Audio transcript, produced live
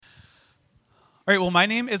All right, well, my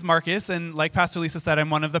name is Marcus, and like Pastor Lisa said, I'm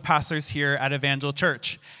one of the pastors here at Evangel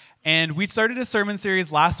Church. And we started a sermon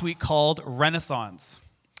series last week called Renaissance.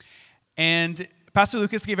 And Pastor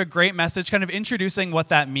Lucas gave a great message kind of introducing what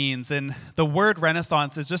that means. And the word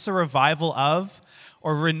Renaissance is just a revival of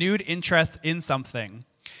or renewed interest in something.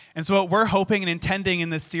 And so what we're hoping and intending in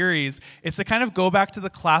this series is to kind of go back to the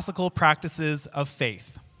classical practices of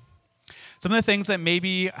faith. Some of the things that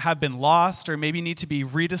maybe have been lost or maybe need to be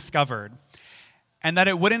rediscovered. And that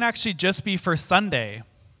it wouldn't actually just be for Sunday,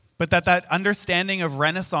 but that understanding of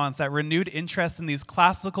Renaissance, that renewed interest in these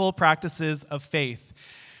classical practices of faith,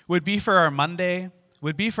 would be for our Monday,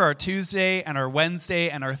 would be for our Tuesday and our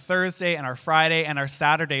Wednesday and our Thursday and our Friday and our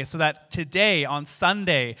Saturday, so that today, on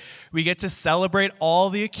Sunday, we get to celebrate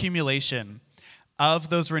all the accumulation of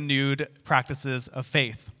those renewed practices of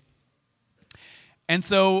faith. And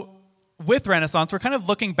so with Renaissance, we're kind of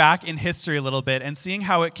looking back in history a little bit and seeing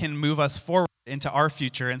how it can move us forward into our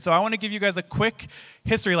future. And so I want to give you guys a quick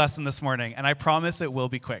history lesson this morning, and I promise it will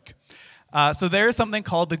be quick. So there is something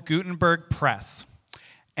called the Gutenberg Press.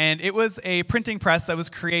 And it was a printing press that was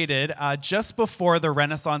created just before the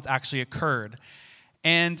Renaissance actually occurred.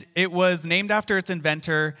 And it was named after its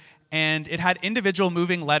inventor, and it had individual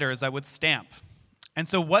moving letters that would stamp. And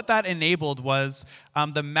so what that enabled was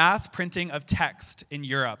the mass printing of text in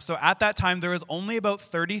Europe. So at that time, there was only about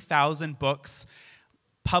 30,000 books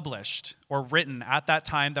published or written at that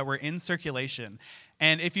time that were in circulation.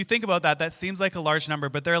 And if you think about that, that seems like a large number,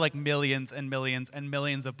 but there are like millions and millions and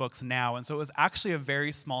millions of books now. And so it was actually a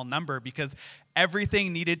very small number because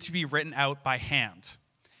everything needed to be written out by hand.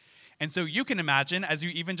 And so you can imagine, as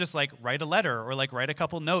you even just like write a letter or like write a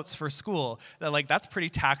couple notes for school, that like that's pretty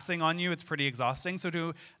taxing on you. It's pretty exhausting. So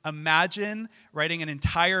to imagine writing an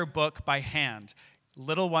entire book by hand,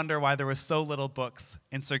 little wonder why there was so little books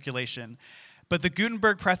in circulation. But the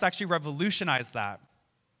Gutenberg Press actually revolutionized that.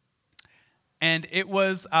 And it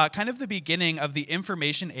was kind of the beginning of the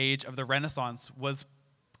information age of the Renaissance, was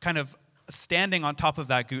kind of standing on top of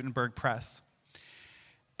that Gutenberg Press.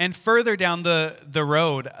 And further down the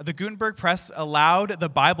road, the Gutenberg Press allowed the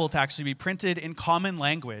Bible to actually be printed in common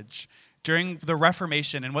language during the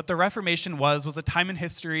Reformation. And what the Reformation was a time in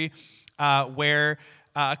history where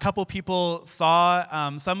a couple people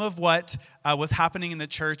saw some of what was happening in the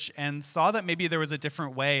church and saw that maybe there was a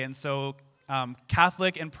different way. And so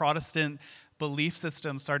Catholic and Protestant belief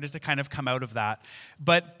systems started to kind of come out of that.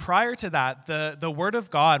 But prior to that, the Word of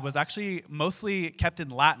God was actually mostly kept in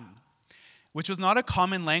Latin, which was not a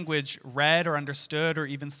common language read or understood or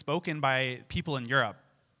even spoken by people in Europe.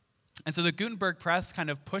 And so the Gutenberg Press kind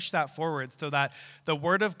of pushed that forward so that the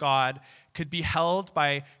Word of God could be held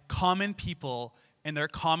by common people in their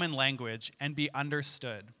common language and be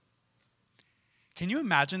understood. Can you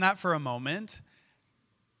imagine that for a moment?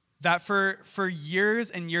 That for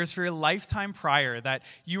years and years, for your lifetime prior, that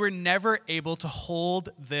you were never able to hold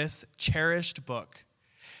this cherished book,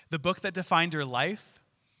 the book that defined your life,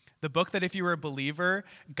 the book that if you were a believer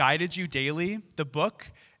guided you daily, the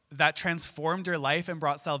book that transformed your life and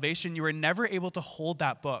brought salvation, you were never able to hold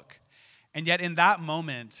that book. And yet in that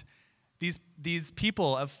moment, these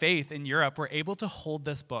people of faith in Europe were able to hold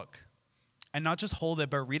this book and not just hold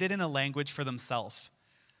it, but read it in a language for themselves.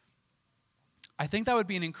 I think that would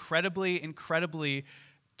be an incredibly, incredibly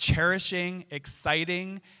cherishing,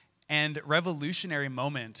 exciting, and revolutionary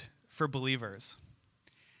moment for believers.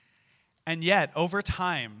 And yet, over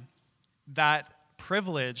time, that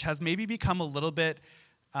privilege has maybe become a little bit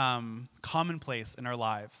commonplace in our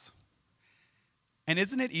lives. And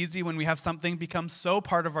isn't it easy when we have something become so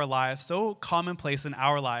part of our lives, so commonplace in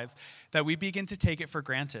our lives, that we begin to take it for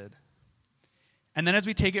granted? And then as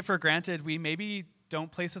we take it for granted, we maybe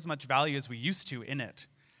don't place as much value as we used to in it.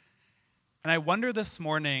 And I wonder this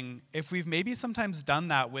morning if we've maybe sometimes done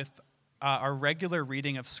that with our regular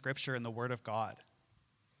reading of Scripture and the Word of God.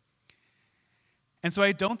 And so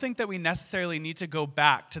I don't think that we necessarily need to go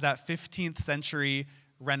back to that 15th century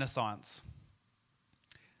Renaissance.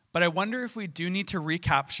 But I wonder if we do need to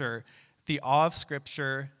recapture the awe of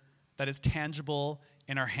Scripture that is tangible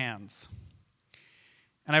in our hands.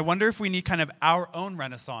 And I wonder if we need kind of our own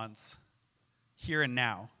Renaissance here and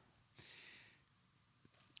now.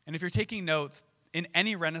 And if you're taking notes, in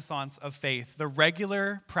any Renaissance of faith, the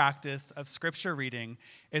regular practice of Scripture reading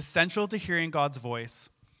is central to hearing God's voice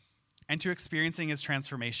and to experiencing His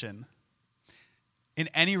transformation. In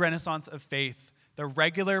any Renaissance of faith, the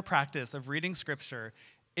regular practice of reading Scripture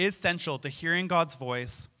is central to hearing God's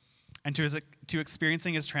voice and to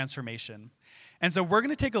experiencing His transformation. And so we're going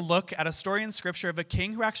to take a look at a story in Scripture of a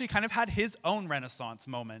king who actually kind of had his own Renaissance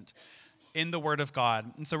moment in the Word of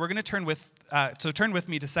God. And so we're going to turn with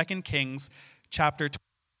me to 2 Kings chapter 20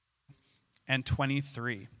 and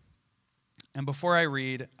 23. And before I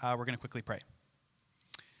read, we're going to quickly pray.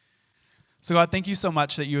 So God, thank you so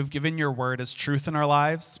much that you have given your word as truth in our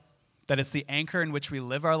lives, that it's the anchor in which we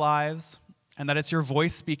live our lives, and that it's your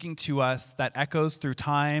voice speaking to us that echoes through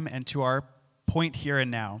time and to our point here and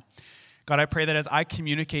now. God, I pray that as I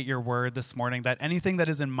communicate your word this morning, that anything that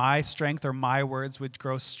is in my strength or my words would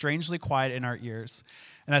grow strangely quiet in our ears,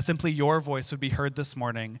 and that simply your voice would be heard this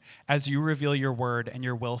morning as you reveal your word and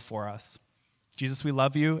your will for us. Jesus, we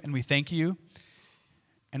love you and we thank you.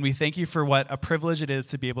 And we thank you for what a privilege it is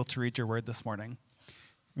to be able to read your word this morning.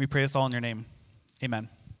 We pray this all in your name. Amen.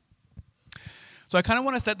 So I kind of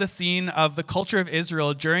want to set the scene of the culture of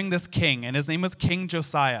Israel during this king, and his name was King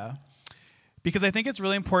Josiah, because I think it's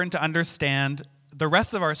really important to understand the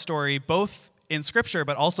rest of our story, both in Scripture,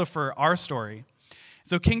 but also for our story.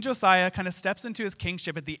 So King Josiah kind of steps into his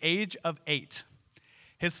kingship at the age of 8.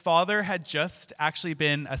 His father had just actually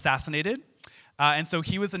been assassinated, and so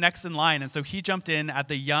he was the next in line, and so he jumped in at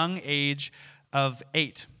the young age of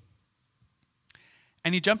 8.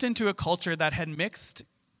 And he jumped into a culture that had mixed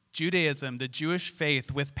Judaism, the Jewish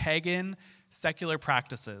faith, with pagan, secular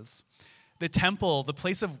practices. The temple, the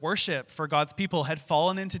place of worship for God's people, had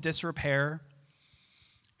fallen into disrepair,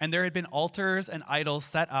 and there had been altars and idols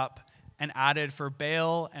set up and added for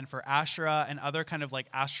Baal and for Asherah and other kind of like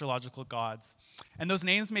astrological gods. And those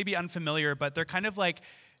names may be unfamiliar, but they're kind of like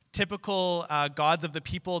typical gods of the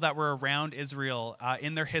people that were around Israel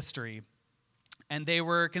in their history. And they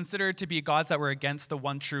were considered to be gods that were against the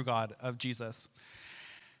one true God of Jesus.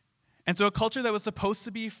 And so a culture that was supposed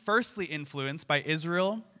to be firstly influenced by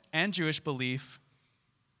Israel and Jewish belief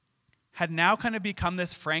had now kind of become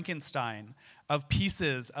this Frankenstein of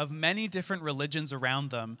pieces of many different religions around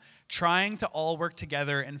them, trying to all work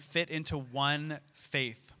together and fit into one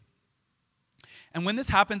faith. And when this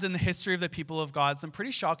happens in the history of the people of God, some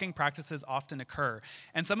pretty shocking practices often occur.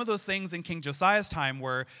 And some of those things in King Josiah's time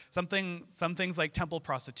were some things like temple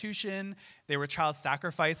prostitution, they were child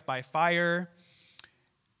sacrifice by fire,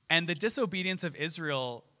 and the disobedience of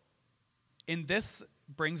Israel in this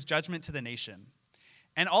brings judgment to the nation.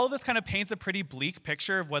 And all of this kind of paints a pretty bleak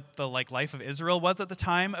picture of what the life of Israel was at the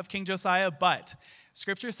time of King Josiah, but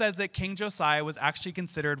Scripture says that King Josiah was actually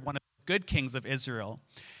considered one of the good kings of Israel.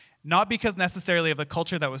 Not because necessarily of the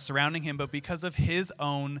culture that was surrounding him, but because of his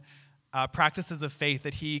own practices of faith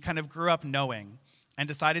that he kind of grew up knowing and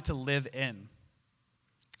decided to live in.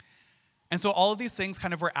 And so all of these things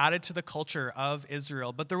kind of were added to the culture of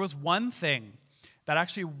Israel. But there was one thing that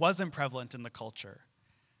actually wasn't prevalent in the culture.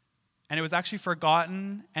 And it was actually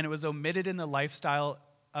forgotten and it was omitted in the lifestyle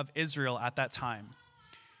of Israel at that time.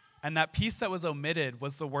 And that piece that was omitted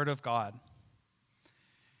was the word of God.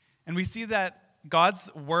 And we see that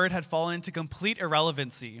God's word had fallen into complete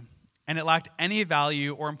irrelevancy, and it lacked any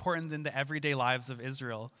value or importance in the everyday lives of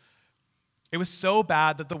Israel. It was so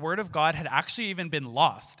bad that the word of God had actually even been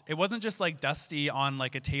lost. It wasn't just like dusty on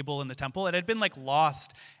like a table in the temple. It had been like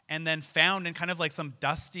lost and then found in kind of like some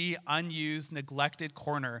dusty, unused, neglected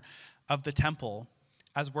corner of the temple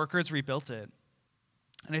as workers rebuilt it.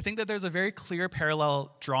 And I think that there's a very clear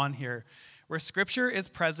parallel drawn here where Scripture is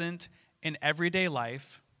present in everyday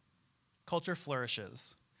life, culture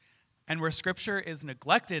flourishes. And where Scripture is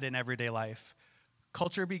neglected in everyday life,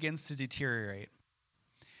 culture begins to deteriorate.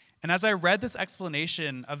 And as I read this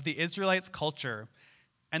explanation of the Israelites' culture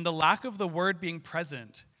and the lack of the word being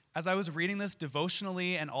present, as I was reading this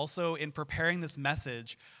devotionally and also in preparing this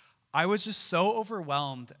message, I was just so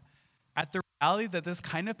overwhelmed at the reality that this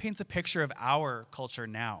kind of paints a picture of our culture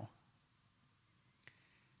now.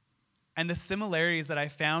 And the similarities that I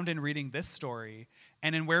found in reading this story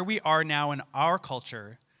and in where we are now in our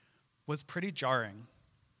culture was pretty jarring.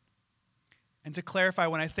 And to clarify,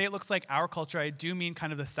 when I say it looks like our culture, I do mean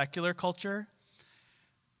kind of the secular culture.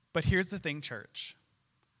 But here's the thing, church.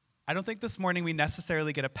 I don't think this morning we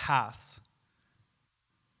necessarily get a pass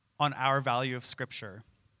on our value of Scripture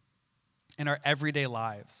in our everyday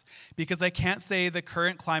lives. Because I can't say the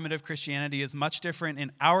current climate of Christianity is much different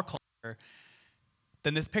in our culture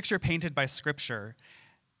than this picture painted by Scripture.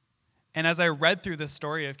 And as I read through the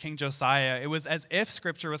story of King Josiah, it was as if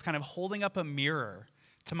Scripture was kind of holding up a mirror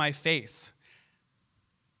to my face.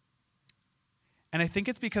 And I think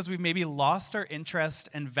it's because we've maybe lost our interest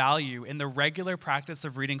and value in the regular practice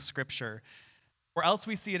of reading Scripture, or else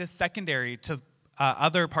we see it as secondary to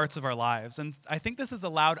other parts of our lives. And I think this has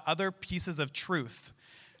allowed other pieces of truth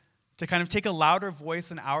to kind of take a louder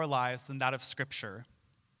voice in our lives than that of Scripture.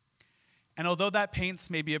 And although that paints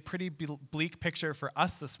maybe a pretty bleak picture for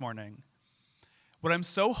us this morning, what I'm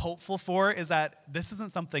so hopeful for is that this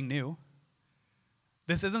isn't something new.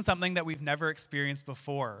 This isn't something that we've never experienced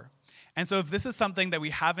before. And so if this is something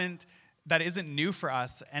that isn't new for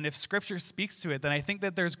us, and if Scripture speaks to it, then I think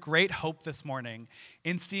that there's great hope this morning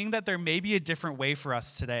in seeing that there may be a different way for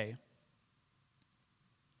us today.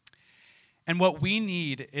 And what we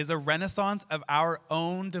need is a renaissance of our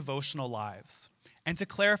own devotional lives. And to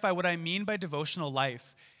clarify, what I mean by devotional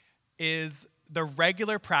life is the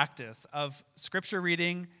regular practice of Scripture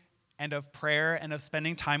reading and of prayer and of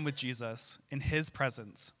spending time with Jesus in his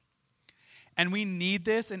presence. And we need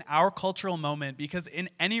this in our cultural moment because in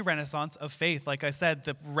any renaissance of faith, like I said,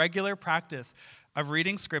 the regular practice of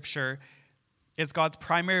reading Scripture is God's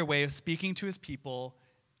primary way of speaking to his people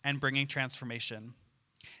and bringing transformation.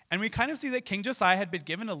 And we kind of see that King Josiah had been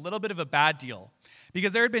given a little bit of a bad deal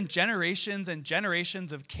because there had been generations and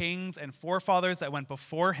generations of kings and forefathers that went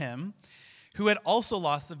before him who had also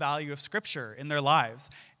lost the value of Scripture in their lives.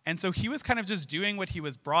 And so he was kind of just doing what he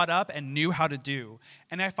was brought up and knew how to do.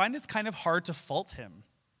 And I find it's kind of hard to fault him.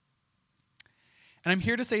 And I'm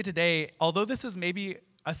here to say today, although this is maybe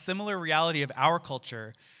a similar reality of our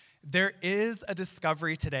culture, there is a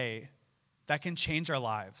discovery today that can change our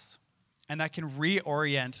lives and that can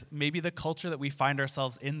reorient maybe the culture that we find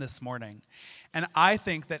ourselves in this morning. And I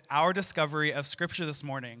think that our discovery of Scripture this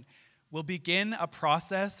morning will begin a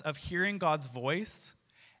process of hearing God's voice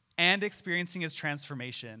and experiencing his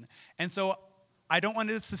transformation. And so I don't want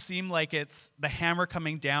this to seem like it's the hammer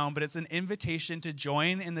coming down, but it's an invitation to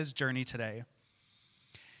join in this journey today.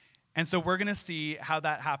 And so we're going to see how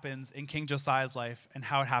that happens in King Josiah's life and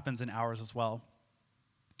how it happens in ours as well.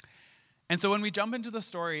 And so when we jump into the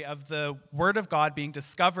story of the Word of God being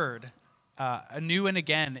discovered anew and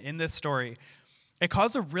again in this story, it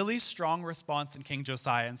caused a really strong response in King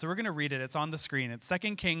Josiah. And so we're going to read it. It's on the screen. It's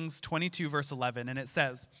 2 Kings 22, verse 11. And it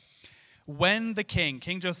says, "When the king,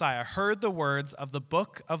 King Josiah, heard the words of the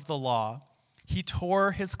book of the law, he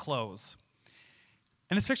tore his clothes."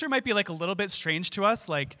 And this picture might be like a little bit strange to us.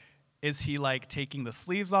 Like, is he like taking the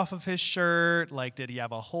sleeves off of his shirt? Like, did he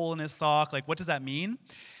have a hole in his sock? Like, what does that mean?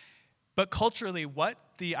 But culturally, what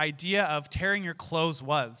the idea of tearing your clothes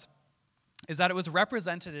was, is that it was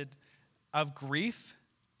represented of grief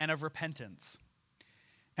and of repentance.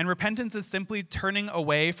 And repentance is simply turning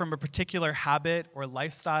away from a particular habit or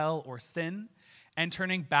lifestyle or sin and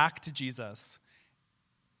turning back to Jesus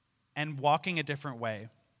and walking a different way.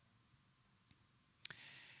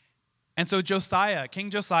 And so King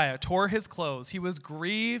Josiah, tore his clothes. He was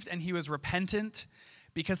grieved and he was repentant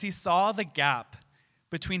because he saw the gap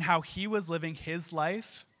between how he was living his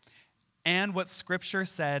life and what Scripture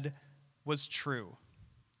said was true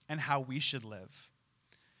and how we should live.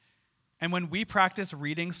 And when we practice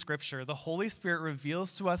reading Scripture, the Holy Spirit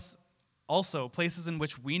reveals to us also places in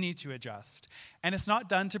which we need to adjust. And it's not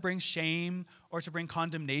done to bring shame or to bring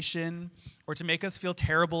condemnation or to make us feel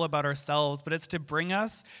terrible about ourselves, but it's to bring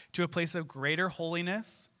us to a place of greater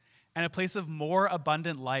holiness and a place of more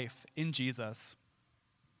abundant life in Jesus.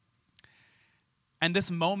 And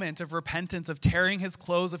this moment of repentance, of tearing his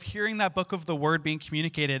clothes, of hearing that book of the Word being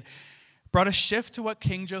communicated, brought a shift to what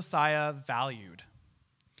King Josiah valued.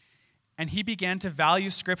 And he began to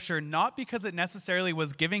value Scripture not because it necessarily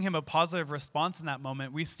was giving him a positive response in that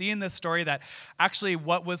moment. We see in this story that actually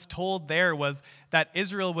what was told there was that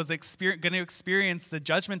Israel was going to experience the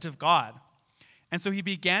judgment of God. And so he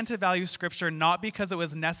began to value Scripture not because it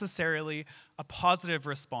was necessarily a positive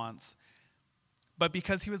response, but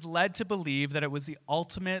because he was led to believe that it was the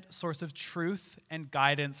ultimate source of truth and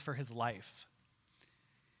guidance for his life.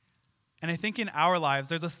 And I think in our lives,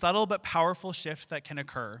 there's a subtle but powerful shift that can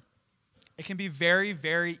occur. It can be very,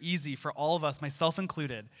 very easy for all of us, myself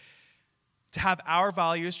included, to have our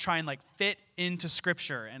values try and fit into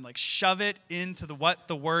Scripture and shove it into what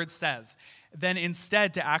the Word says. Then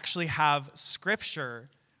instead to actually have Scripture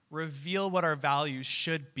reveal what our values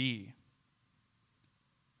should be.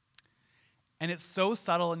 And it's so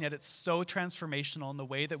subtle, and yet it's so transformational in the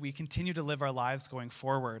way that we continue to live our lives going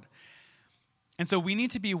forward. And so we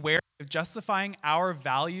need to be aware of justifying our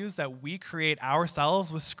values that we create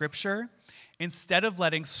ourselves with Scripture instead of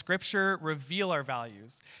letting Scripture reveal our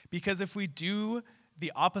values. Because if we do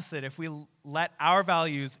the opposite, if we let our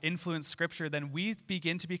values influence Scripture, then we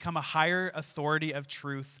begin to become a higher authority of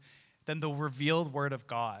truth than the revealed Word of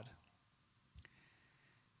God.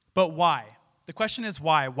 But why? The question is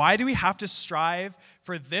why? Why do we have to strive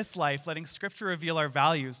for this life, letting Scripture reveal our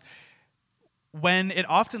values, when it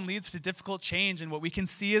often leads to difficult change and what we can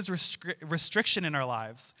see as restriction in our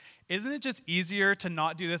lives? Isn't it just easier to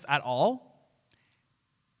not do this at all?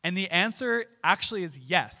 And the answer actually is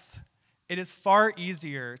yes. It is far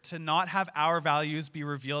easier to not have our values be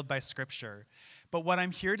revealed by Scripture. But what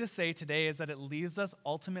I'm here to say today is that it leaves us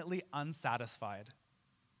ultimately unsatisfied.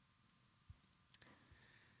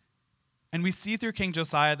 And we see through King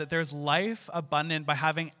Josiah that there's life abundant by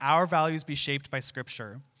having our values be shaped by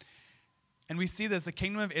Scripture. And we see this, the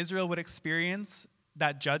kingdom of Israel would experience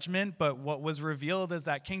that judgment, but what was revealed is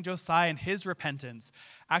that King Josiah and his repentance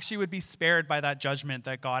actually would be spared by that judgment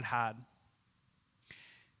that God had.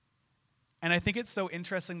 And I think it's so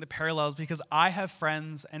interesting, the parallels, because I have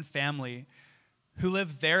friends and family who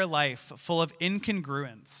live their life full of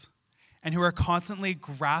incongruence and who are constantly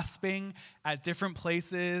grasping at different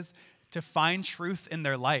places to find truth in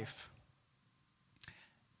their life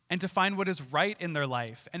and to find what is right in their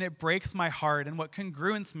life. And it breaks my heart. And what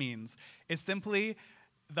congruence means is simply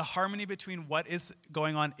the harmony between what is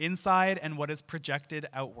going on inside and what is projected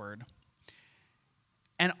outward.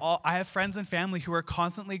 And I have friends and family who are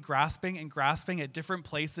constantly grasping at different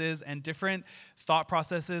places and different thought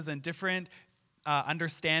processes and different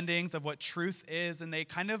understandings of what truth is, and they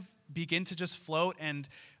kind of begin to just float and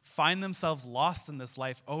find themselves lost in this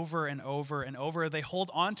life over and over and over. They hold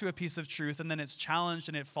on to a piece of truth, and then it's challenged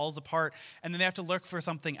and it falls apart, and then they have to look for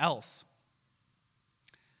something else.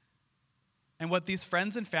 And what these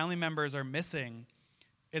friends and family members are missing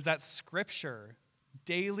is that Scripture,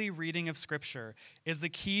 daily reading of Scripture, is the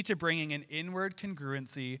key to bringing an inward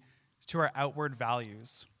congruency to our outward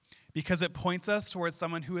values, because it points us towards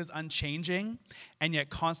someone who is unchanging and yet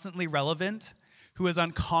constantly relevant, who is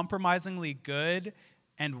uncompromisingly good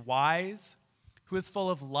and wise, who is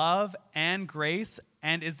full of love and grace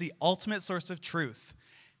and is the ultimate source of truth.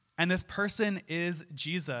 And this person is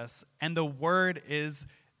Jesus, and the Word is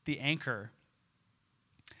the anchor.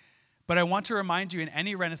 But I want to remind you, in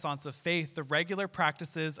any renaissance of faith, the regular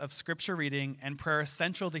practices of Scripture reading and prayer are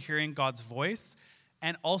essential to hearing God's voice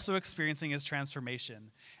and also experiencing His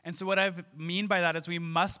transformation. And so what I mean by that is we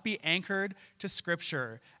must be anchored to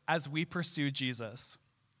Scripture as we pursue Jesus.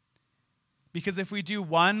 Because if we do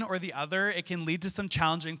one or the other, it can lead to some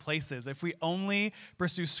challenging places. If we only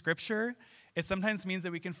pursue Scripture, it sometimes means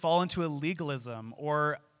that we can fall into a legalism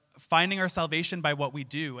or finding our salvation by what we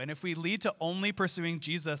do. And if we lead to only pursuing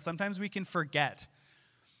Jesus, sometimes we can forget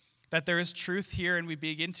that there is truth here, and we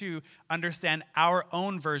begin to understand our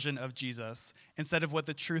own version of Jesus instead of what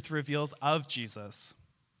the truth reveals of Jesus.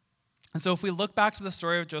 And so if we look back to the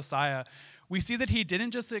story of Josiah, we see that he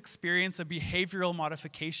didn't just experience a behavioral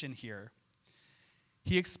modification here.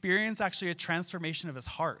 He experienced actually a transformation of his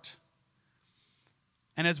heart.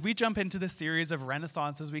 And as we jump into this series of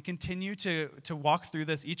Renaissance, as we continue to walk through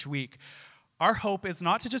this each week, our hope is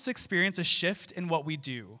not to just experience a shift in what we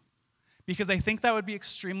do, because I think that would be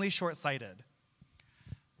extremely short-sighted.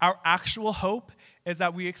 Our actual hope is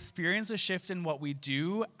that we experience a shift in what we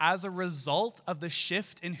do as a result of the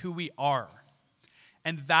shift in who we are.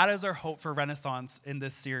 And that is our hope for Renaissance in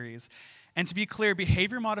this series. And to be clear,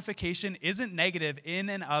 behavior modification isn't negative in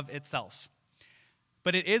and of itself,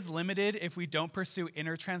 but it is limited if we don't pursue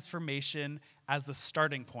inner transformation as a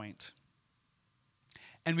starting point.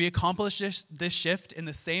 And we accomplish this shift in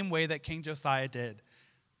the same way that King Josiah did,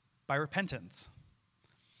 by repentance.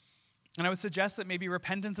 And I would suggest that maybe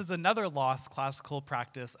repentance is another lost classical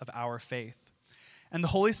practice of our faith. And the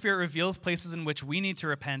Holy Spirit reveals places in which we need to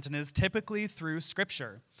repent, and is typically through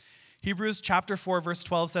Scripture. Hebrews chapter 4, verse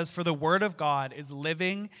 12 says, "For the word of God is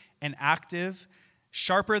living and active,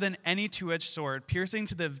 sharper than any two-edged sword, piercing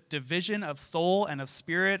to the division of soul and of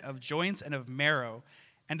spirit, of joints and of marrow,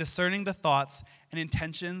 and discerning the thoughts and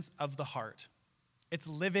intentions of the heart." It's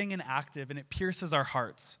living and active, and it pierces our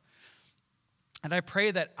hearts. And I pray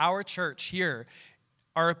that our church here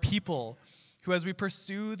are a people who, as we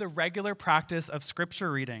pursue the regular practice of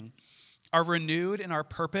Scripture reading, are renewed in our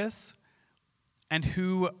purpose, and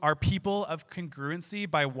who are people of congruency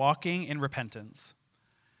by walking in repentance.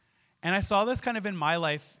 And I saw this kind of in my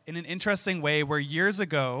life in an interesting way, where years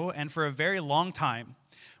ago, and for a very long time,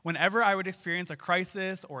 whenever I would experience a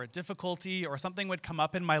crisis or a difficulty or something would come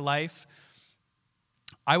up in my life,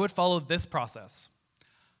 I would follow this process.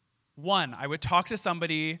 One, I would talk to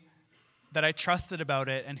somebody that I trusted about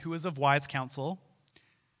it and who was of wise counsel.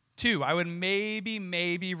 Two, I would maybe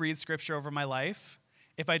read Scripture over my life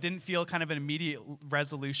if I didn't feel kind of an immediate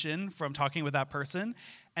resolution from talking with that person.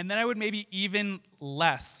 And then I would maybe even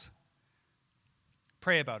less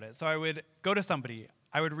pray about it. So I would go to somebody,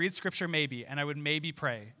 I would read Scripture maybe, and I would maybe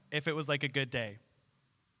pray if it was like a good day.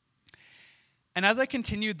 And as I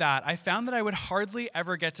continued that, I found that I would hardly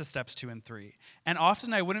ever get to steps 2 and 3. And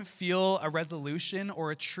often I wouldn't feel a resolution or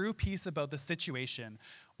a true peace about the situation,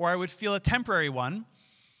 or I would feel a temporary one,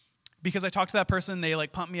 Because I talked to that person, they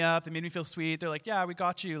like pumped me up, they made me feel sweet. They're like, yeah, we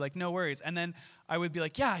got you, like no worries. And then I would be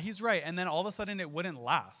like, yeah, he's right. And then all of a sudden it wouldn't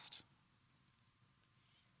last.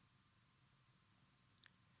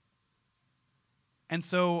 And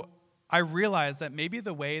so I realized that maybe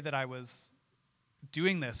the way that I was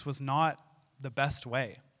doing this was not the best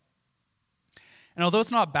way. And although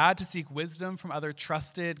it's not bad to seek wisdom from other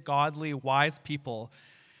trusted, godly, wise people,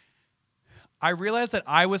 I realized that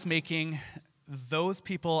I was making those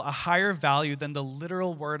people a higher value than the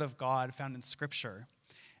literal word of God found in Scripture.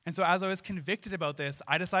 And so as I was convicted about this,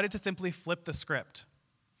 I decided to simply flip the script.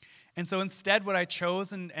 And so instead, what I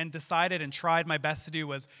chose and decided and tried my best to do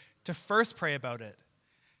was to first pray about it,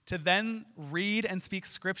 to then read and speak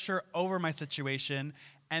Scripture over my situation,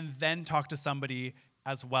 and then talk to somebody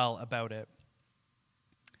as well about it.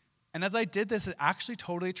 And as I did this, it actually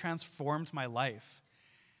totally transformed my life.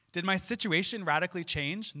 Did my situation radically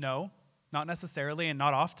change? No. Not necessarily and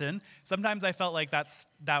not often. Sometimes I felt like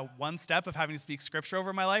that one step of having to speak Scripture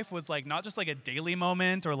over my life was like not just like a daily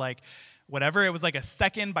moment or like whatever. It was like a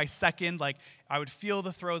second by second. Like I would feel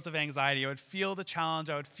the throes of anxiety. I would feel the challenge.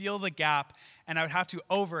 I would feel the gap. And I would have to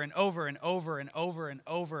over and over and over and over and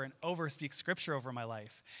over and over speak Scripture over my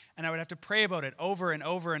life. And I would have to pray about it over and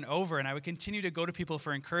over and over. And I would continue to go to people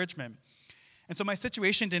for encouragement. And so my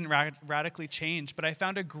situation didn't radically change, but I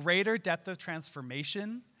found a greater depth of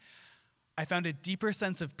transformation. I found a deeper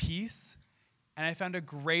sense of peace, and I found a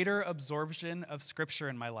greater absorption of Scripture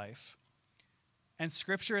in my life. And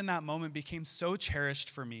Scripture in that moment became so cherished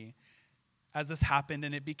for me as this happened,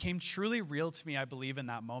 and it became truly real to me, I believe, in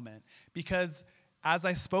that moment. Because as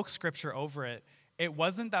I spoke Scripture over it, it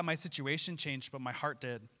wasn't that my situation changed, but my heart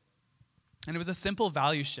did. And it was a simple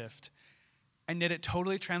value shift. And yet it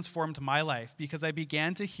totally transformed my life because I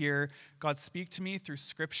began to hear God speak to me through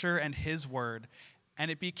Scripture and His Word. And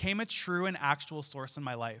it became a true and actual source in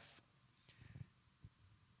my life.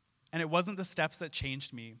 And it wasn't the steps that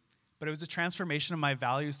changed me, but it was the transformation of my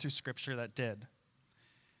values through Scripture that did.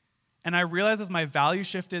 And I realized as my value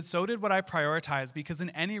shifted, so did what I prioritized, because in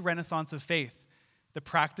any renaissance of faith, the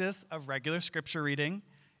practice of regular Scripture reading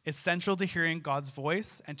is central to hearing God's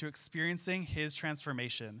voice and to experiencing His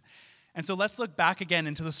transformation. And so let's look back again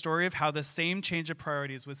into the story of how the same change of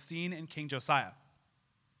priorities was seen in King Josiah.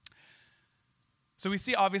 So we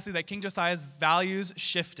see obviously that King Josiah's values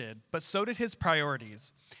shifted, but so did his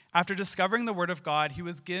priorities. After discovering the Word of God, he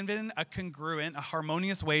was given a congruent, a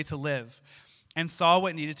harmonious way to live and saw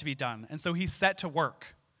what needed to be done. And so he set to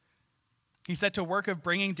work. He set to work of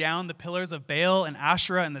bringing down the pillars of Baal and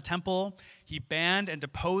Asherah in the temple. He banned and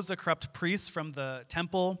deposed the corrupt priests from the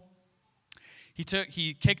temple.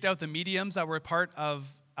 He kicked out the mediums that were part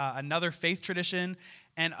of another faith tradition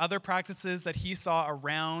and other practices that he saw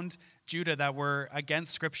around Judah that were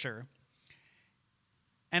against Scripture.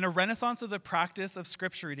 And a renaissance of the practice of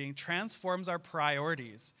Scripture reading transforms our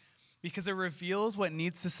priorities because it reveals what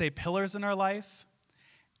needs to stay pillars in our life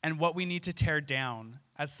and what we need to tear down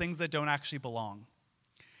as things that don't actually belong.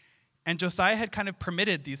 And Josiah had kind of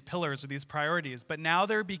permitted these pillars or these priorities, but now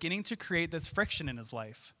they're beginning to create this friction in his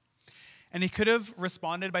life. And he could have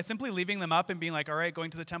responded by simply leaving them up and being like, all right,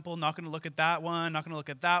 going to the temple, not going to look at that one, not going to look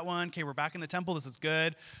at that one. Okay, we're back in the temple, this is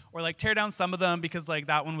good. Or like tear down some of them because like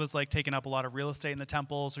that one was like taking up a lot of real estate in the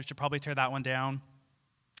temple, so we should probably tear that one down.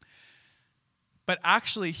 But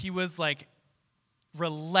actually, he was like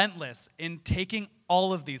relentless in taking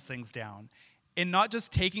all of these things down. In not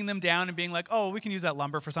just taking them down and being like, oh, we can use that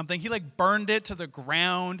lumber for something. He like burned it to the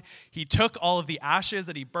ground. He took all of the ashes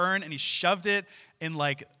that he burned and he shoved it in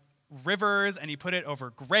like rivers and he put it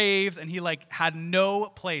over graves, and he like had no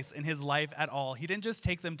place in his life at all. He didn't just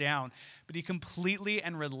take them down, but he completely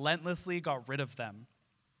and relentlessly got rid of them.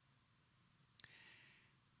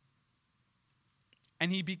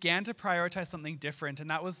 And he began to prioritize something different, and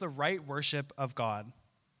that was the right worship of God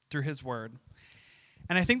through His Word.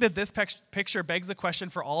 And I think that this picture begs a question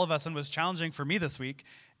for all of us, and was challenging for me this week,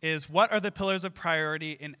 is what are the pillars of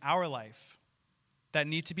priority in our life that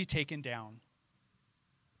need to be taken down?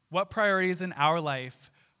 What priorities in our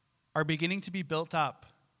life are beginning to be built up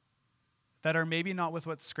that are maybe not with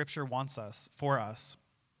what Scripture wants us for us?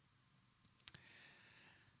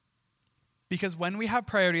 Because when we have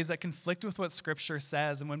priorities that conflict with what Scripture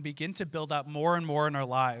says, and when we begin to build up more and more in our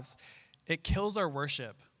lives, it kills our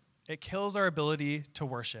worship. It kills our ability to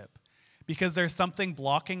worship. Because there's something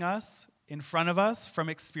blocking us in front of us from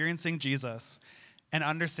experiencing Jesus and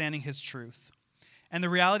understanding His truth. And the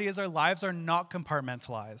reality is our lives are not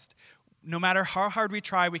compartmentalized. No matter how hard we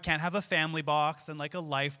try, we can't have a family box and like a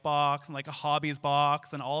life box and like a hobbies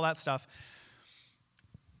box and all that stuff.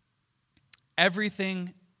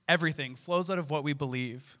 Everything flows out of what we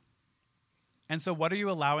believe. And so what are you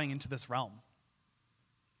allowing into this realm?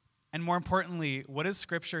 And more importantly, what is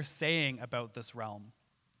Scripture saying about this realm?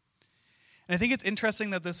 And I think it's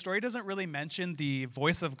interesting that this story doesn't really mention the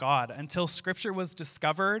voice of God until Scripture was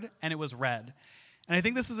discovered and it was read. And I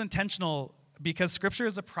think this is intentional because Scripture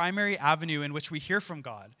is a primary avenue in which we hear from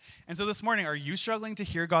God. And so this morning, are you struggling to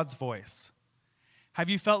hear God's voice? Have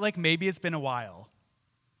you felt like maybe it's been a while?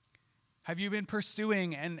 Have you been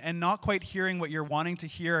pursuing and not quite hearing what you're wanting to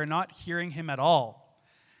hear or not hearing him at all?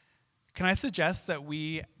 Can I suggest that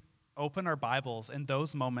we open our Bibles in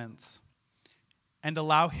those moments and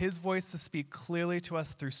allow his voice to speak clearly to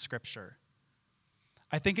us through Scripture?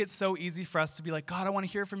 I think it's so easy for us to be like, God, I want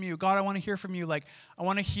to hear from you. God, I want to hear from you. Like, I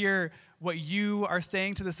want to hear what you are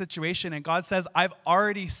saying to the situation. And God says, I've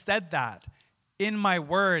already said that in my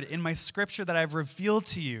word, in my Scripture that I've revealed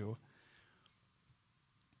to you.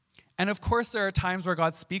 And of course, there are times where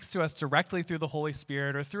God speaks to us directly through the Holy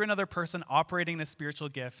Spirit or through another person operating a spiritual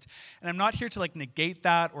gift. And I'm not here to negate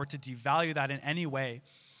that or to devalue that in any way.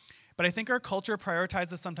 But I think our culture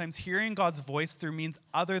prioritizes sometimes hearing God's voice through means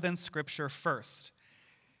other than Scripture first.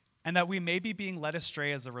 And that we may be being led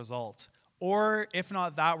astray as a result. Or if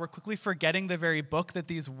not that, we're quickly forgetting the very book that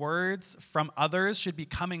these words from others should be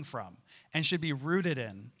coming from and should be rooted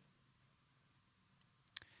in.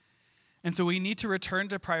 And so we need to return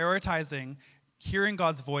to prioritizing hearing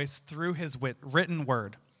God's voice through his written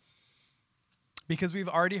word. Because we've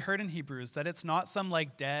already heard in Hebrews that it's not some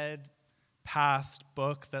dead past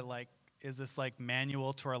book that is this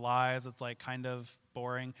manual to our lives. It's kind of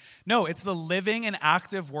boring. No, it's the living and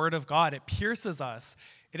active word of God. It pierces us.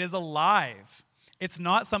 It is alive. It's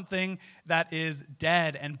not something that is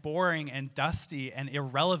dead and boring and dusty and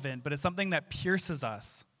irrelevant, but it's something that pierces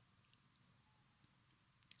us.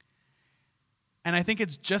 And I think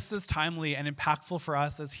it's just as timely and impactful for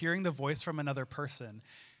us as hearing the voice from another person,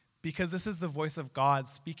 because this is the voice of God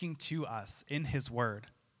speaking to us in his word.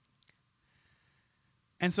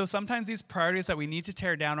 And so sometimes these priorities that we need to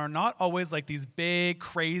tear down are not always these big,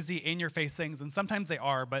 crazy, in-your-face things, and sometimes they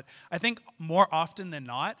are, but I think more often than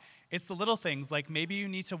not, it's the little things, like maybe you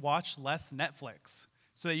need to watch less Netflix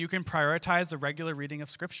so that you can prioritize the regular reading of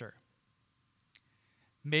Scripture.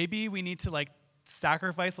 Maybe we need to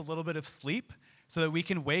sacrifice a little bit of sleep so that we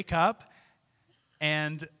can wake up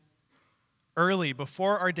and early,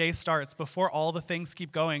 before our day starts, before all the things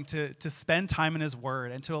keep going, to spend time in his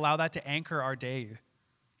word and to allow that to anchor our day.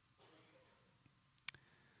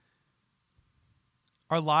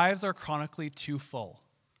 Our lives are chronically too full,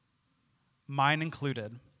 mine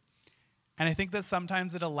included. And I think that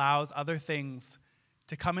sometimes it allows other things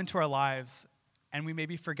to come into our lives and we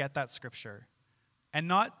maybe forget that Scripture. And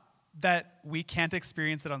not that we can't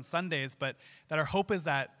experience it on Sundays, but that our hope is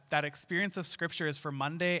that that experience of Scripture is for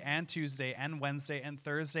Monday and Tuesday and Wednesday and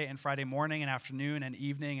Thursday and Friday morning and afternoon and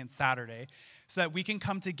evening and Saturday, so that we can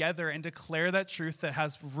come together and declare that truth that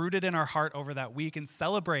has rooted in our heart over that week and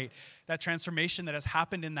celebrate that transformation that has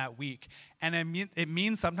happened in that week. And it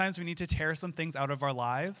means sometimes we need to tear some things out of our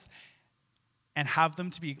lives and have them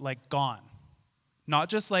to be gone. Not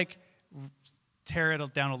just tear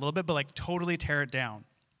it down a little bit, but totally tear it down.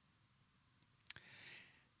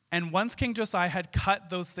 And once King Josiah had cut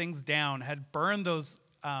those things down, had burned those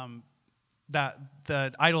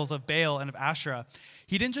the idols of Baal and of Asherah,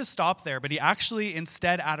 he didn't just stop there, but he actually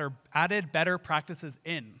instead added better practices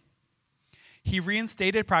in. He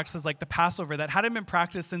reinstated practices like the Passover that hadn't been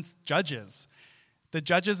practiced since Judges. The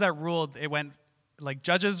judges that ruled, it went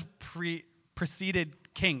judges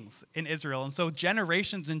preceded kings in Israel. And so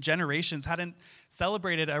generations and generations hadn't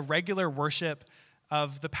celebrated a regular worship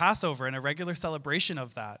of the Passover and a regular celebration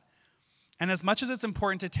of that. And as much as it's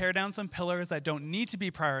important to tear down some pillars that don't need to be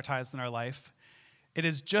prioritized in our life, it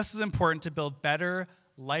is just as important to build better,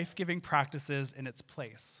 life-giving practices in its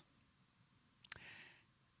place.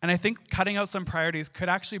 And I think cutting out some priorities could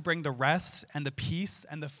actually bring the rest and the peace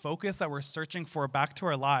and the focus that we're searching for back to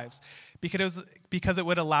our lives, because it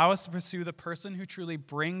would allow us to pursue the person who truly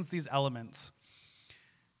brings these elements.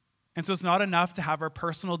 And so it's not enough to have our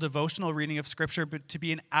personal devotional reading of Scripture, but to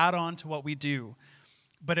be an add-on to what we do.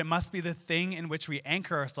 But it must be the thing in which we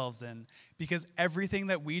anchor ourselves in, because everything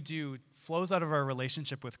that we do flows out of our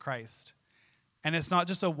relationship with Christ. And it's not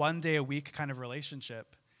just a one-day-a-week kind of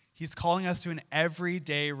relationship. He's calling us to an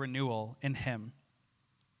everyday renewal in him.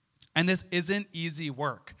 And this isn't easy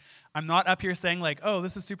work. I'm not up here saying oh,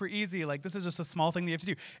 this is super easy, this is just a small thing that you have to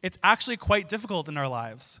do. It's actually quite difficult in our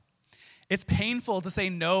lives. It's painful to say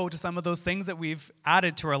no to some of those things that we've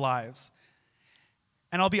added to our lives.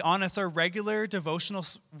 And I'll be honest, our regular devotional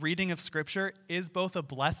reading of Scripture is both a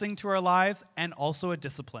blessing to our lives and also a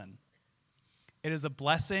discipline. It is a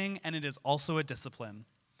blessing, and it is also a discipline.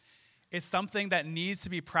 It's something that needs to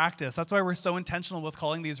be practiced. That's why we're so intentional with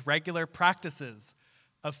calling these regular practices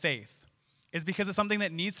of faith, is because it's something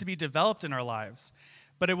that needs to be developed in our lives.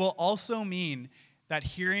 But it will also mean that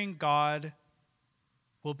hearing God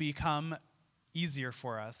will become easier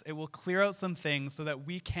for us. It will clear out some things so that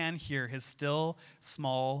we can hear his still,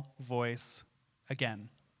 small voice again.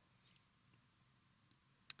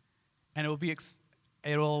 And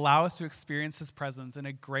it will allow us to experience his presence in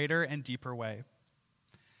a greater and deeper way.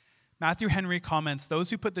 Matthew Henry comments, "Those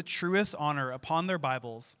who put the truest honor upon their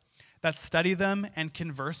Bibles, that study them and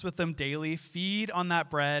converse with them daily, feed on that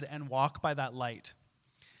bread and walk by that light."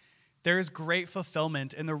 There is great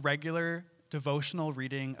fulfillment in the regular devotional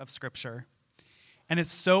reading of Scripture. And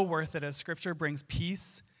it's so worth it as Scripture brings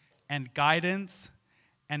peace and guidance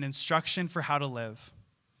and instruction for how to live.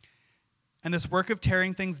 And this work of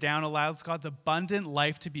tearing things down allows God's abundant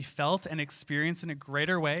life to be felt and experienced in a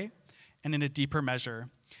greater way and in a deeper measure.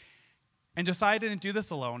 And Josiah didn't do this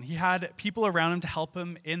alone. He had people around him to help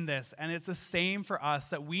him in this. And it's the same for us,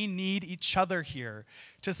 that we need each other here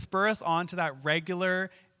to spur us on to that regular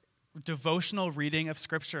devotional reading of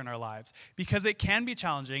Scripture in our lives. Because it can be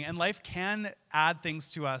challenging, and life can add things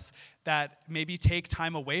to us that maybe take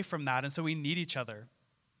time away from that. And so we need each other.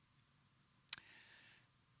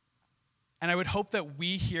 And I would hope that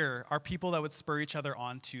we here are people that would spur each other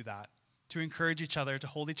on to that, to encourage each other, to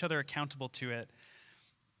hold each other accountable to it.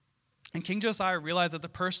 And King Josiah realized that the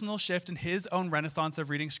personal shift in his own renaissance of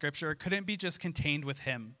reading Scripture couldn't be just contained with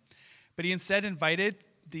him, but he instead invited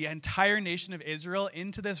the entire nation of Israel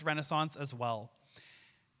into this renaissance as well.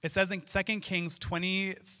 It says in 2 Kings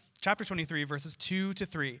chapter 23, verses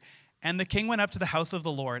 2-3, "And the king went up to the house of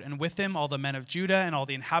the Lord, and with him all the men of Judah and all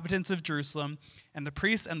the inhabitants of Jerusalem, and the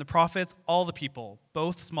priests and the prophets, all the people,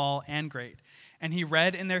 both small and great. And he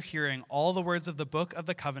read in their hearing all the words of the book of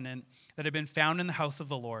the covenant that had been found in the house of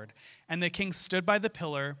the Lord. And the king stood by the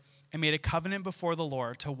pillar and made a covenant before the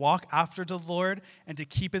Lord to walk after the Lord and to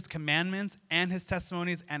keep his commandments and his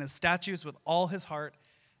testimonies and his statutes with all his heart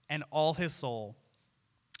and all his soul,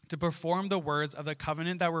 to perform the words of the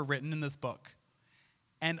covenant that were written in this book.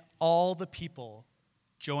 And all the people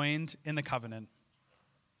joined in the covenant."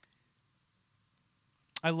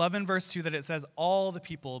 I love in verse 2 that it says all the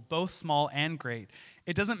people, both small and great.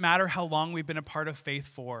 It doesn't matter how long we've been a part of faith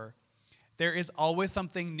for. There is always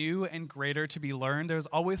something new and greater to be learned. There's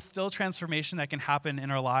always still transformation that can happen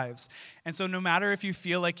in our lives. And so no matter if you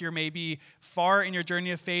feel like you're maybe far in your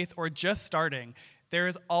journey of faith or just starting, there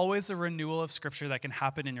is always a renewal of Scripture that can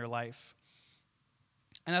happen in your life.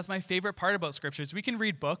 And that's my favorite part about Scripture is we can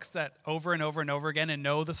read books that over and over and over again and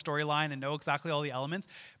know the storyline and know exactly all the elements.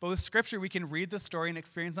 But with Scripture, we can read the story and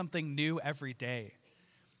experience something new every day.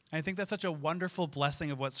 And I think that's such a wonderful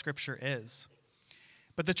blessing of what Scripture is.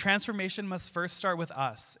 But the transformation must first start with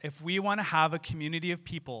us. If we want to have a community of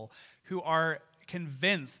people who are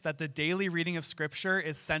convinced that the daily reading of Scripture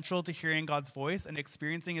is central to hearing God's voice and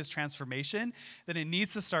experiencing his transformation, then it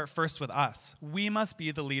needs to start first with us. We must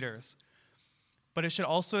be the leaders. But it should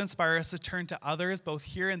also inspire us to turn to others, both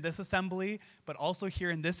here in this assembly, but also here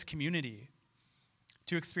in this community,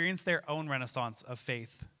 to experience their own renaissance of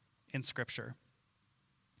faith in Scripture.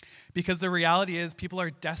 Because the reality is, people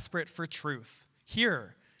are desperate for truth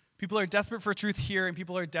here. People are desperate for truth here, and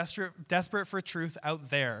people are desperate for truth out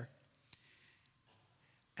there.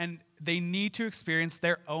 And they need to experience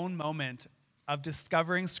their own moment of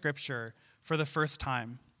discovering Scripture for the first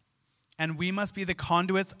time. And we must be the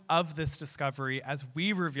conduits of this discovery as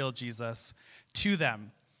we reveal Jesus to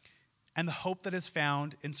them and the hope that is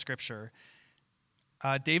found in Scripture.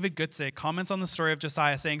 David Gutzig comments on the story of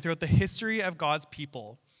Josiah, saying, "Throughout the history of God's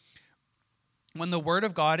people, when the word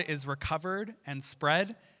of God is recovered and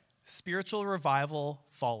spread, spiritual revival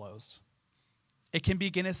follows. It can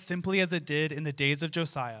begin as simply as it did in the days of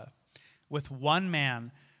Josiah, with one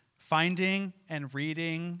man finding and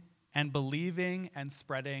reading and believing and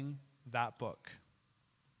spreading that book."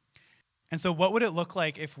 And so what would it look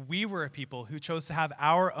like if we were a people who chose to have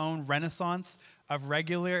our own renaissance of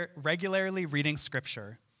regularly reading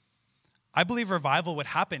Scripture? I believe revival would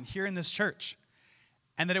happen here in this church,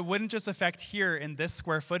 and that it wouldn't just affect here in this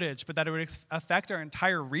square footage, but that it would affect our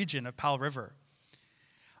entire region of Powell River.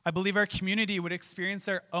 I believe our community would experience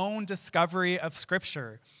their own discovery of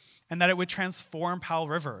Scripture, and that it would transform Powell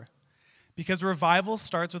River. Because revival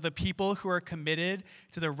starts with the people who are committed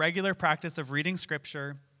to the regular practice of reading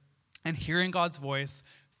Scripture and hearing God's voice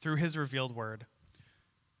through his revealed word.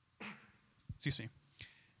 Excuse me.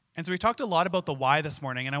 And so we talked a lot about the why this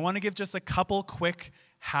morning, and I want to give just a couple quick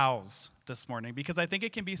hows this morning, because I think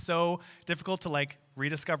it can be so difficult to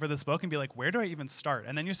rediscover this book and be like, where do I even start?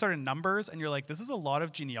 And then you start in Numbers and you're like, this is a lot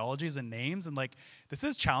of genealogies and names, and this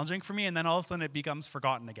is challenging for me, and then all of a sudden it becomes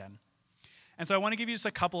forgotten again. And so I want to give you just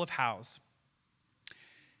a couple of hows.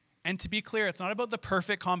 And to be clear, it's not about the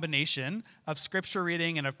perfect combination of scripture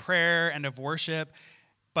reading and of prayer and of worship,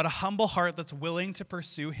 but a humble heart that's willing to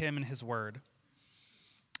pursue him and his word.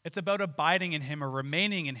 It's about abiding in him or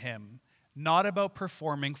remaining in him, not about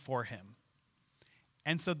performing for him.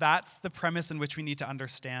 And so that's the premise in which we need to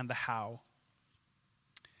understand the how.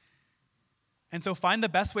 And so find the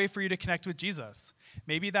best way for you to connect with Jesus.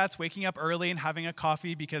 Maybe that's waking up early and having a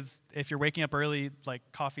coffee, because if you're waking up early,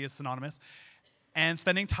 coffee is synonymous, and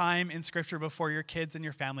spending time in scripture before your kids and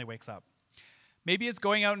your family wakes up. Maybe it's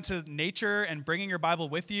going out into nature and bringing your Bible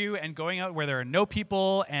with you and going out where there are no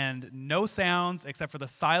people and no sounds except for the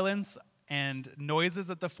silence and noises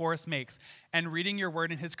that the forest makes, and reading your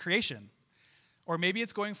word in his creation. Or maybe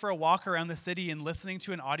it's going for a walk around the city and listening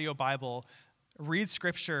to an audio Bible, read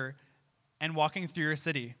scripture, and walking through your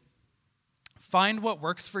city. Find what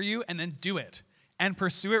works for you and then do it, and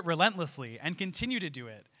pursue it relentlessly and continue to do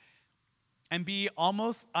it, and be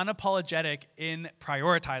almost unapologetic in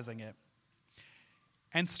prioritizing it.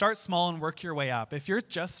 And start small and work your way up. If you're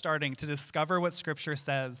just starting to discover what Scripture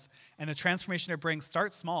says and the transformation it brings,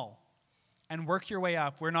 start small and work your way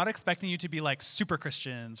up. We're not expecting you to be super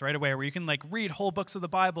Christians right away, where you can read whole books of the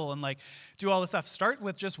Bible and do all this stuff. Start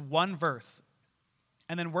with just one verse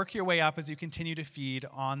and then work your way up as you continue to feed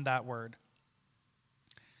on that word.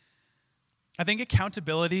 I think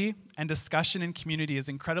accountability and discussion in community is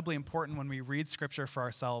incredibly important when we read scripture for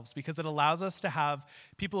ourselves, because it allows us to have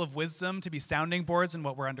people of wisdom to be sounding boards in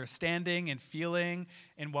what we're understanding and feeling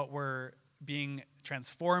and what we're being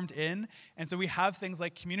transformed in. And so we have things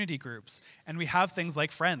like community groups, and we have things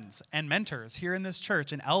like friends and mentors here in this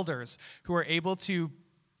church and elders who are able to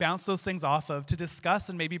bounce those things off of, to discuss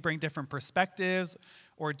and maybe bring different perspectives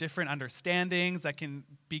or different understandings that can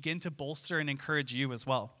begin to bolster and encourage you as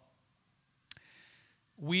well.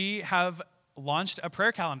 We have launched a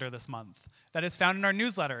prayer calendar this month that is found in our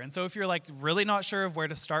newsletter. And so if you're really not sure of where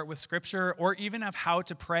to start with scripture or even of how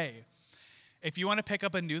to pray, if you want to pick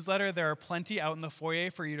up a newsletter, there are plenty out in the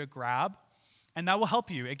foyer for you to grab, and that will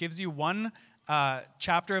help you. It gives you one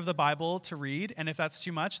chapter of the Bible to read, and if that's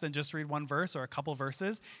too much, then just read one verse or a couple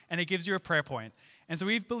verses, and it gives you a prayer point. And so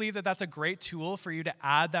we believe that that's a great tool for you to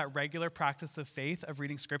add that regular practice of faith of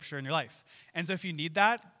reading scripture in your life. And so if you need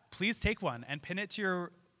that, please take one and pin it to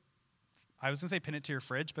your, I was going to say pin it to your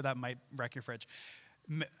fridge, but that might wreck your fridge.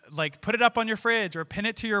 Put it up on your fridge, or pin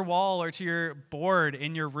it to your wall or to your board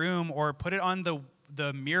in your room, or put it on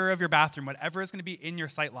the mirror of your bathroom, whatever is going to be in your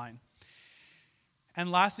sight line.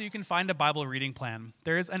 And lastly, you can find a Bible reading plan.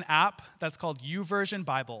 There's an app that's called YouVersion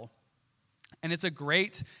Bible. And it's a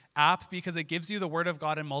great app because it gives you the Word of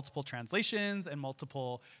God in multiple translations and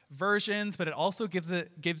multiple versions, but it also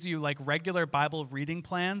gives you regular Bible reading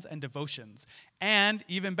plans and devotions. And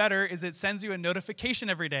even better is it sends you a notification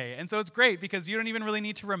every day. And so it's great because you don't even really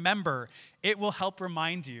need to remember. It will help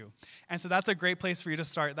remind you. And so that's a great place for you to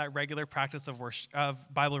start that regular practice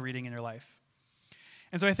of Bible reading in your life.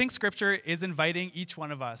 And so I think Scripture is inviting each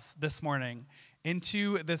one of us this morning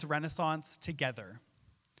into this Renaissance together.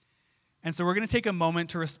 And so we're going to take a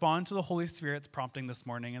moment to respond to the Holy Spirit's prompting this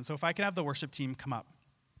morning. And so if I can have the worship team come up.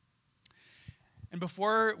 And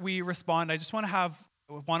before we respond, I just want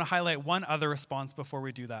to highlight one other response before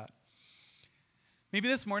we do that. Maybe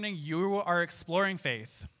this morning you are exploring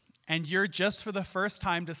faith, and you're just for the first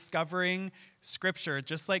time discovering Scripture,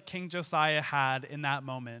 just like King Josiah had in that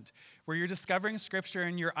moment, where you're discovering Scripture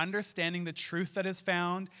and you're understanding the truth that is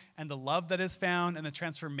found and the love that is found and the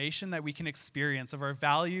transformation that we can experience of our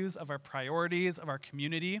values, of our priorities, of our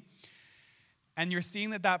community. And you're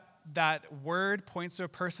seeing that word points to a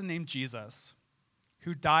person named Jesus,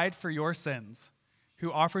 who died for your sins,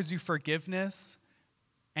 who offers you forgiveness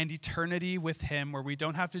and eternity with him, where we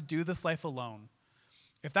don't have to do this life alone.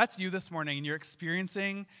 If that's you this morning and you're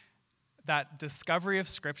experiencing that discovery of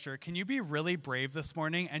Scripture, can you be really brave this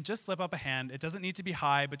morning and just slip up a hand? It doesn't need to be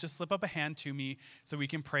high, but just slip up a hand to me so we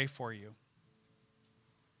can pray for you.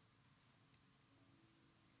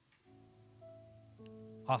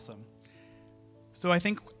 Awesome. So I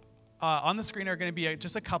think on the screen are going to be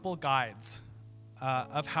just a couple guides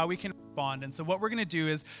of how we can respond. And so what we're going to do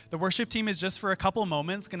is the worship team is just for a couple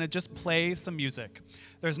moments going to just play some music.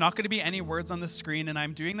 There's not going to be any words on the screen, and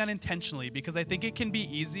I'm doing that intentionally because I think it can be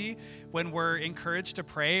easy when we're encouraged to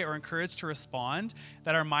pray or encouraged to respond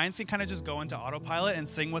that our minds can kind of just go into autopilot and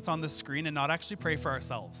sing what's on the screen and not actually pray for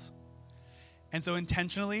ourselves. And so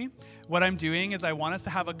intentionally, what I'm doing is I want us to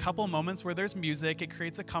have a couple moments where there's music. It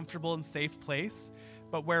creates a comfortable and safe place,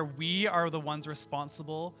 but where we are the ones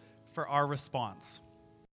responsible for our response.